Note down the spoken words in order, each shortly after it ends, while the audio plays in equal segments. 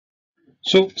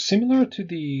So similar to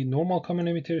the normal common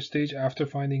emitter stage, after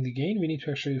finding the gain, we need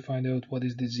to actually find out what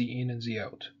is the Z in and Z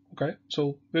out. Okay,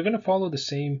 so we're going to follow the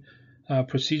same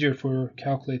procedure for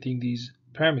calculating these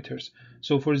parameters.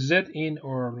 So for Z in,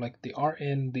 or like the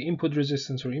Rn, the input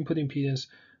resistance or input impedance,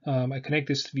 I connect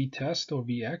this V test or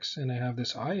Vx, and I have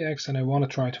this Ix, and I want to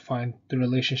try to find the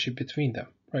relationship between them,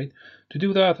 right? To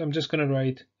do that, I'm just going to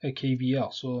write a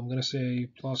KVL. So I'm going to say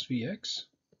plus Vx.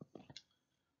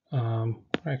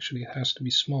 Actually, it has to be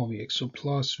small vx, so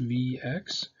plus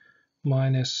vx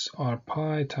minus r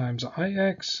pi times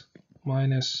ix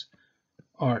minus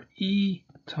re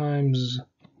times,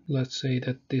 let's say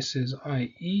that this is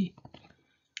ie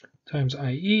times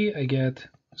ie, I get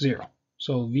 0.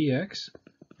 So vx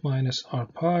minus r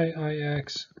pi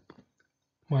ix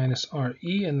minus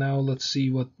re, and now let's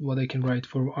see what I can write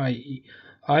for ie.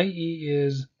 ie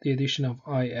is the addition of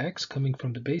ix coming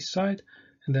from the base side,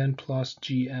 and then plus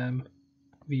gm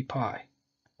v pi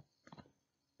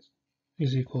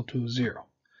is equal to 0.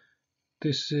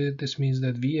 This means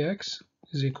that Vx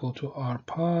is equal to R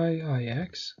pi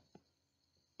Ix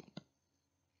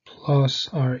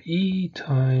plus Re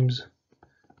times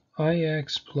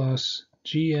Ix plus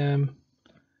Gm,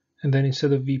 and then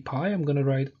instead of V pi, I'm going to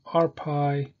write R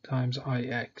pi times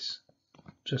Ix,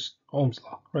 just Ohm's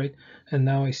law, right? And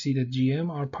now I see that Gm,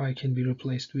 R pi can be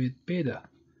replaced with beta.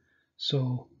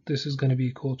 So this is going to be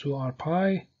equal to R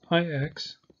pi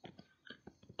Ix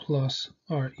plus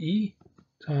Re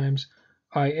times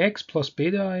Ix plus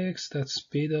beta Ix, that's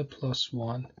beta plus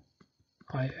 1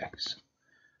 Ix.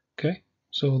 Okay,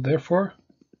 so therefore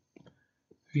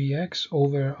Vx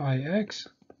over Ix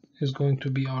is going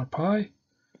to be R pi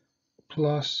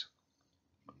plus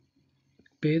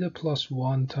beta plus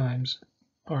 1 times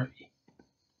Re.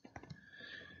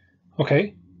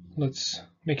 Okay, let's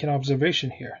make an observation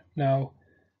here. Now,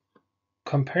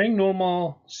 comparing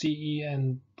normal CE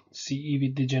and CE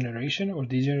with degeneration or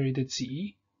degenerated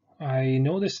CE, I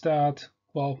noticed that,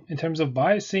 well, in terms of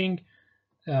biasing,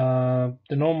 the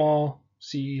normal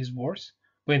CE is worse,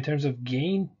 but in terms of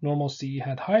gain, normal CE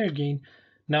had higher gain.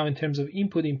 Now in terms of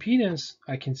input impedance,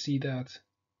 I can see that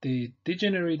the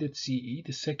degenerated CE,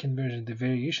 the second version, the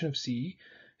variation of CE,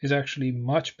 is actually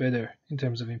much better in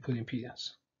terms of input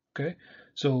impedance. Okay,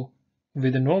 so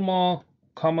with the normal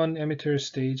common emitter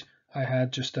stage, I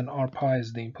had just an R pi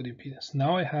as the input impedance.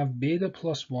 Now I have beta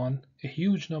plus 1, a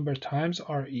huge number, times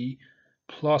Re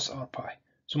plus R pi.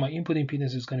 So my input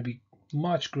impedance is going to be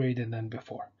much greater than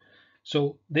before.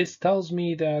 So this tells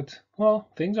me that, well,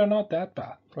 things are not that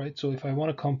bad, right? So if I want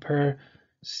to compare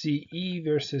CE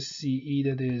versus CE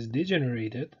that is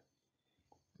degenerated,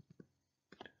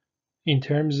 in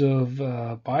terms of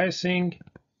biasing,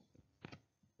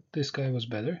 this guy was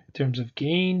better. In terms of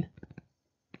gain,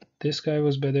 this guy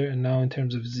was better. And now in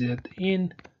terms of Z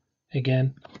in,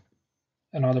 again,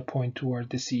 another point toward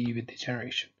the CE with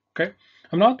degeneration. Okay,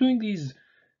 I'm not doing these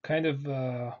kind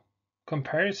of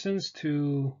comparisons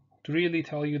to really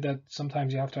tell you that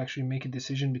sometimes you have to actually make a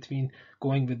decision between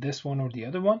going with this one or the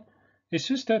other one. It's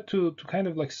just that to kind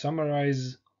of like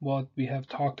summarize what we have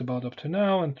talked about up to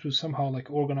now, and to somehow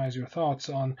like organize your thoughts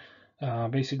on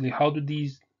basically how do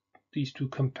these two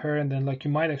compare, and then like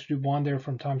you might actually wonder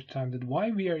from time to time that why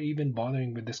we are even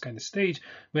bothering with this kind of stage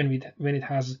when it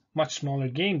has much smaller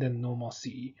gain than normal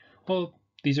CE. Well,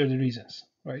 these are the reasons,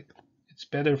 right? It's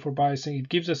better for biasing. It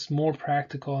gives us more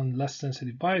practical and less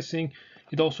sensitive biasing.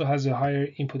 It also has a higher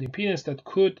input impedance that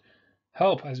could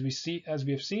help, as we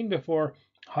have seen before.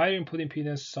 Higher input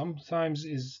impedance sometimes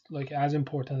is like as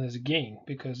important as gain,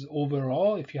 because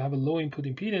overall, if you have a low input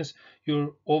impedance,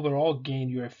 your overall gain,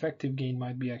 your effective gain,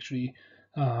 might be actually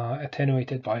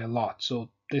attenuated by a lot.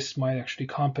 So this might actually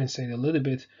compensate a little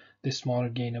bit the smaller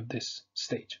gain of this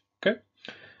stage. Okay.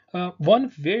 One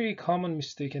very common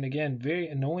mistake, and again, very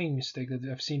annoying mistake that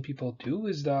I've seen people do,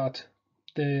 is that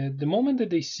the moment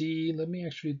that they see, let me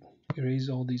actually erase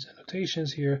all these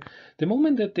annotations here. The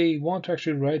moment that they want to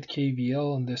actually write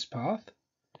KVL on this path,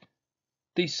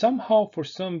 they somehow, for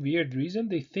some weird reason,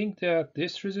 they think that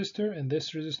this resistor and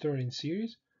this resistor are in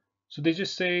series. So they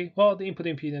just say, well, the input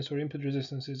impedance or input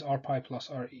resistance is R pi plus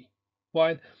Re.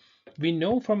 While we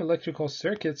know from electrical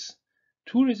circuits,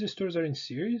 two resistors are in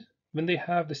series when they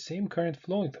have the same current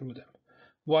flowing through them.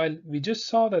 While we just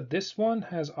saw that this one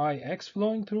has Ix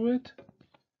flowing through it,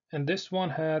 and this one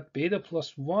had beta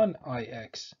plus 1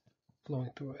 Ix flowing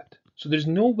through it. So there's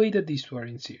no way that these two are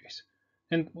in series.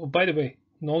 And by the way,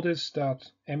 notice that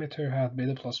emitter had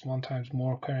beta plus 1 times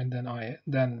more current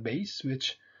than base,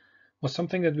 which was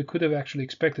something that we could have actually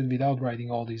expected without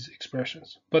writing all these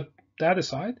expressions. But that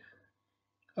aside,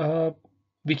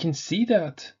 we can see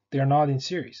that they're not in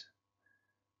series,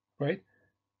 right?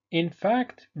 in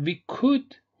fact, we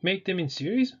could make them in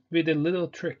series with a little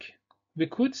trick. We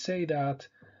could say that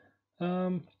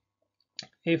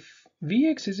if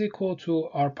Vx is equal to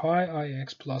R pi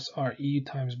Ix plus Re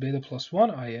times beta plus 1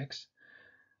 Ix,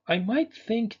 I might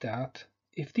think that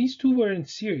if these two were in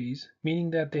series,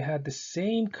 meaning that they had the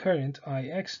same current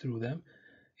Ix through them,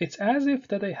 it's as if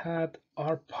that I had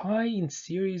R pi in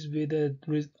series with a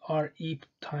Re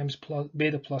times plus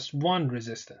beta plus 1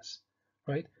 resistance,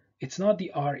 right? It's not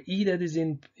the Re that is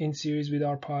in series with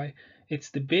R pi,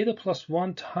 it's the beta plus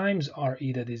 1 times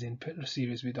Re that is in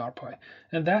series with R pi.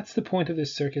 And that's the point of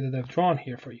this circuit that I've drawn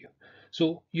here for you.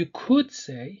 So you could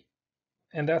say,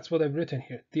 and that's what I've written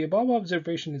here, the above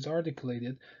observation is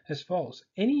articulated as follows.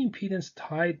 Any impedance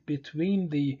tied between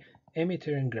the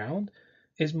emitter and ground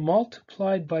is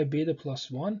multiplied by beta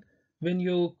plus 1 when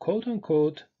you quote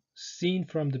unquote seen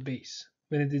from the base,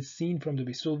 when it is seen from the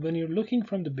base. So when you're looking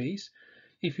from the base,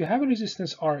 if you have a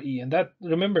resistance Re, and that,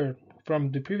 remember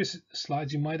from the previous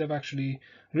slides, you might have actually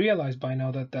realized by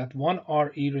now that that one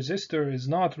Re resistor is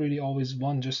not really always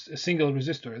one, just a single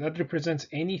resistor. That represents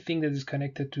anything that is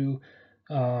connected to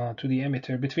the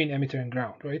emitter, between emitter and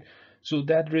ground, right? So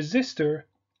that resistor,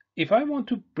 if I want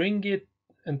to bring it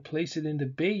and place it in the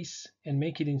base and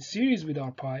make it in series with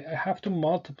R pi, I have to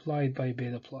multiply it by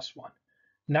beta plus 1.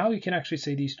 Now you can actually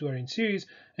say these two are in series,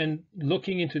 and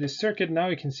looking into this circuit, now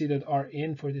you can see that R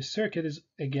in for this circuit is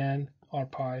again R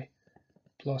pi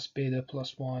plus beta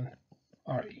plus 1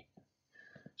 Re.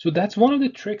 So that's one of the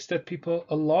tricks that people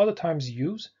a lot of times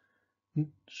use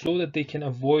so that they can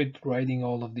avoid writing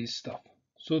all of this stuff.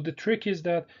 So the trick is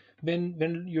that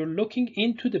when you're looking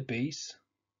into the base,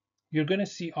 you're going to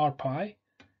see R pi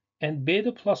and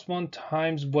beta plus 1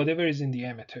 times whatever is in the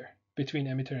emitter, between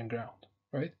emitter and ground,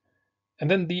 right? And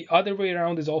then the other way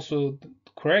around is also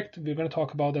correct. We're going to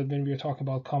talk about that when we're talking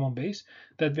about common base,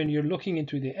 that when you're looking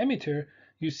into the emitter,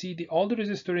 you see all the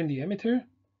resistor in the emitter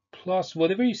plus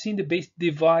whatever you see in the base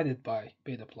divided by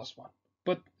beta plus 1.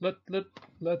 But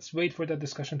let's wait for that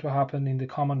discussion to happen in the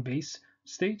common base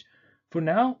stage. For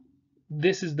now,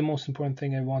 this is the most important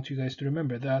thing I want you guys to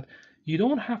remember, that you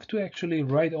don't have to actually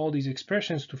write all these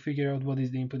expressions to figure out what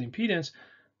is the input impedance.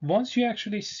 Once you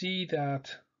actually see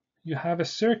that you have a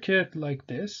circuit like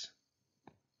this,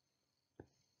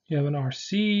 you have an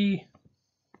RC,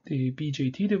 the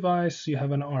BJT device, you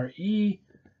have an RE,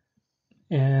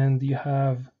 and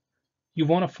you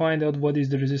want to find out what is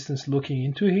the resistance looking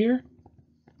into here.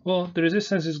 Well, the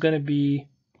resistance is going to be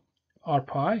R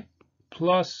pi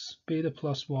plus beta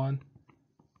plus 1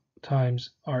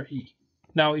 times Re.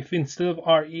 Now, if instead of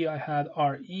Re I had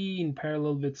Re in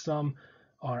parallel with some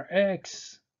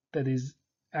Rx that is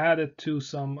added to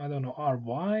some, I don't know,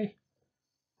 Ry,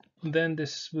 then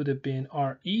this would have been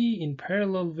Re in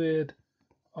parallel with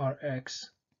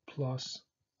Rx plus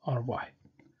Ry.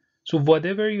 So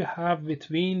whatever you have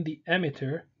between the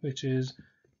emitter, which is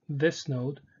this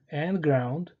node, and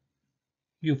ground,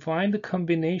 you find the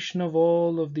combination of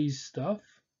all of these stuff,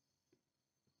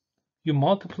 you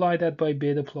multiply that by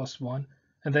beta plus 1,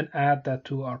 and then add that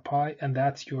to R pi, and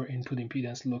that's your input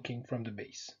impedance looking from the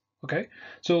base. Okay,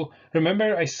 so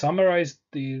remember I summarized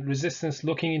the resistance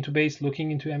looking into base, looking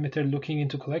into emitter, looking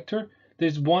into collector.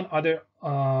 There's one other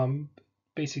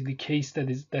basically case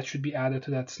that should be added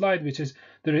to that slide, which is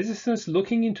the resistance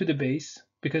looking into the base,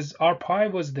 because R pi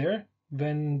was there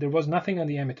when there was nothing on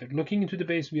the emitter. Looking into the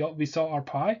base, we saw R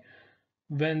pi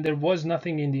when there was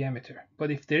nothing in the emitter.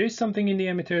 But if there is something in the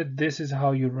emitter, this is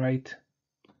how you write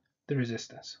the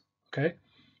resistance. Okay,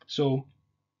 so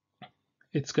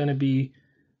it's going to be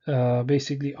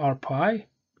basically R pi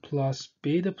plus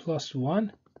beta plus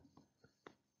 1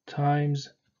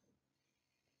 times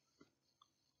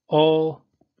all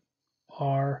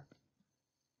R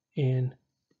in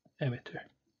emitter.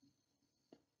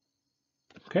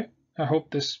 Okay, I hope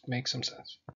this makes some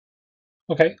sense.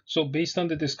 Okay, so based on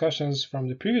the discussions from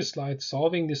the previous slide,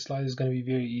 solving this slide is going to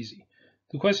be very easy.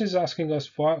 The question is asking us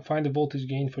find the voltage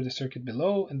gain for the circuit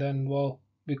below, and then, well,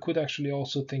 we could actually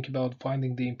also think about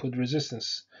finding the input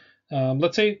resistance.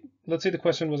 Let's say the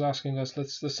question was asking us,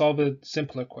 let's solve a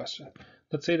simpler question.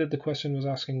 Let's say that the question was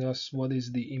asking us what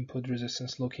is the input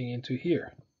resistance looking into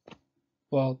here.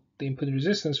 Well, the input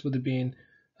resistance would have been,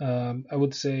 I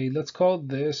would say, let's call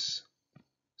this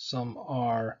some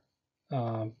R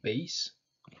base,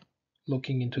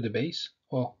 looking into the base.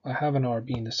 Well, I have an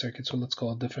RB in the circuit, so let's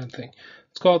call it a different thing.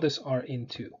 Let's call this R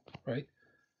in2, right?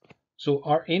 So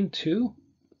R in2,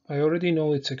 I already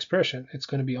know its expression. It's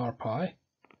going to be R pi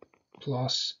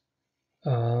plus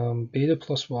beta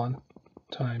plus 1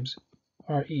 times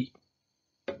Re.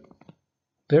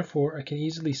 Therefore, I can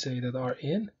easily say that R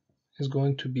in is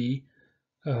going to be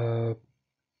RB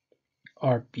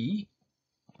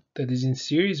that is in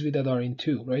series with that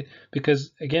Rn2, right?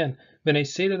 Because again, when I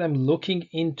say that I'm looking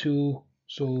into,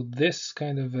 so this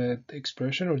kind of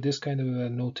expression or this kind of a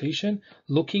notation,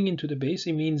 looking into the base,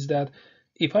 it means that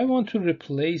if I want to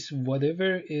replace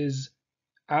whatever is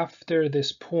after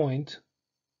this point,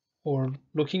 or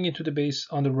looking into the base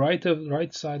on the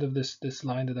right side of this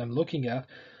line that I'm looking at,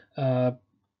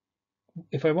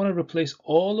 if I want to replace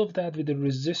all of that with a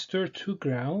resistor to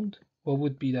ground, what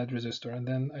would be that resistor? And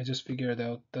then I just figured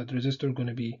out that resistor going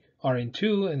to be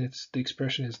Rn2, and it's the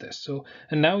expression is this. So,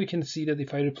 and now we can see that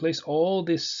if I replace all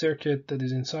this circuit that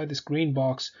is inside this green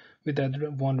box with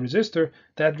that one resistor,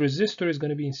 that resistor is going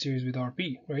to be in series with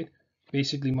Rb, right?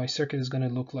 Basically, my circuit is going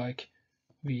to look like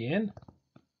Vn,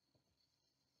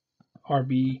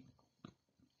 Rb,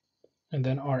 and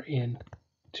then Rin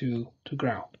to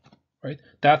ground, right?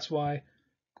 That's why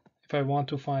if I want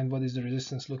to find what is the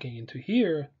resistance looking into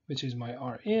here, which is my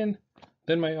Rin,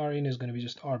 then my Rin is going to be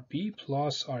just Rb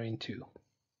plus Rin2.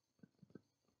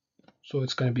 So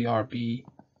it's going to be Rb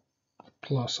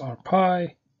plus R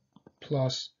pi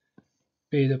plus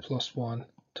beta plus 1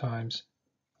 times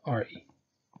Re.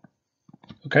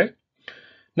 Okay,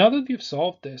 now that we've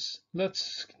solved this,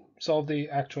 let's solve the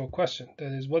actual question.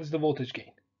 That is, what is the voltage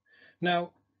gain?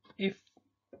 Now, if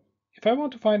I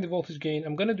want to find the voltage gain,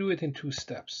 I'm going to do it in 2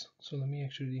 steps. So let me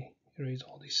actually erase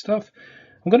all this stuff.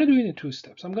 I'm going to do it in 2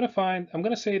 steps. I'm going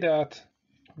to say that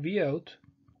Vout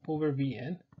over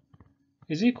Vn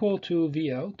is equal to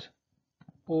Vout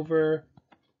over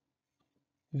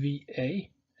Va,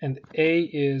 and A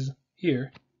is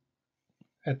here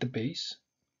at the base,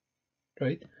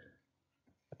 right?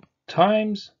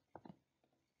 Times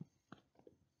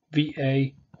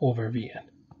Va over Vn.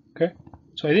 Okay,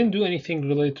 so I didn't do anything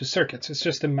related to circuits. It's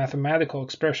just a mathematical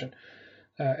expression.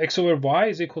 X over y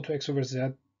is equal to x over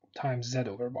z times z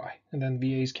over y, and then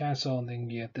VA's cancel, and then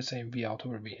you get the same V out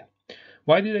over VN.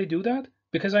 Why did I do that?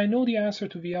 Because I know the answer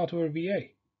to V out over VA.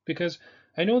 Because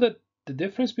I know that the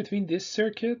difference between this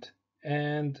circuit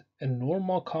and a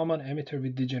normal common emitter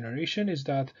with degeneration is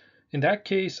that in that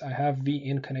case I have V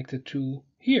in connected to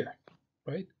here,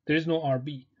 right? There is no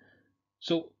RB.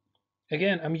 So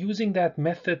again, I'm using that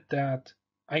method that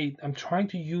I'm trying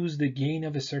to use the gain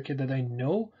of a circuit that I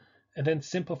know, and then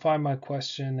simplify my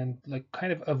question and like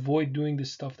kind of avoid doing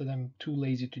this stuff that I'm too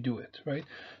lazy to do it, right?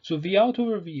 So V out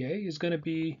over VA is going to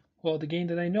be, well, the gain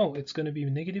that I know, it's going to be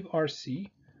negative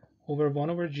RC over 1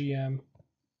 over GM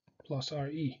plus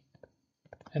RE.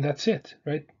 And that's it,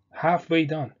 right? Halfway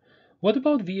done. What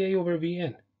about VA over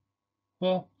VN?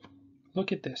 Well,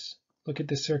 look at this. Look at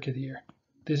this circuit here.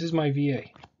 This is my VA.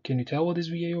 Can you tell what is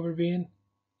VA over VN?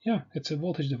 Yeah, it's a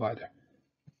voltage divider.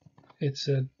 It's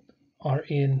a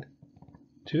Rin2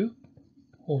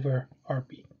 over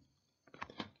Rb.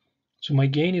 So my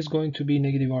gain is going to be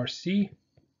negative Rc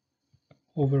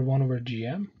over 1 over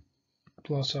Gm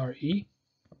plus Re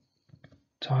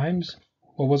times,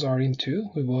 what was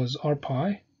Rin2? It was R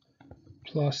pi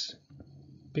plus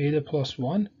beta plus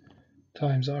 1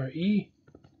 times Re.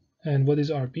 And what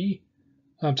is Rb?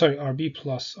 I'm sorry, Rb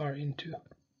plus Rin2.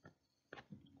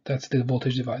 That's the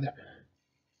voltage divider.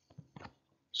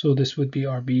 So this would be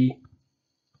Rb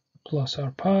plus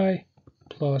R pi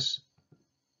plus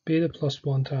beta plus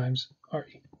 1 times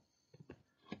Re.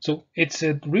 So it's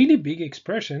a really big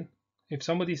expression. If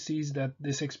somebody sees that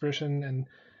this expression, and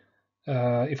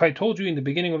if I told you in the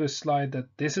beginning of this slide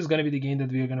that this is going to be the gain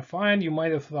that we are going to find, you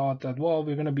might have thought that, well,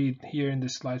 we're going to be here in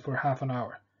this slide for half an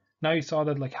hour. Now you saw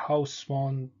that like how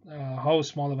small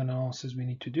of an analysis we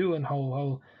need to do, and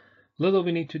how little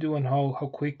we need to do, and how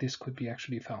quick this could be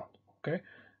actually found. Okay,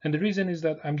 and the reason is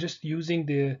that I'm just using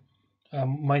the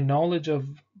my knowledge of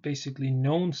basically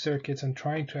known circuits and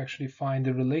trying to actually find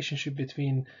the relationship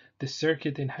between the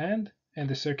circuit in hand and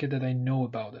the circuit that I know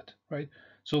about it, right?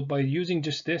 So by using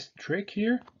just this trick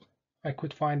here, I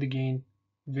could find the gain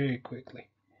very quickly.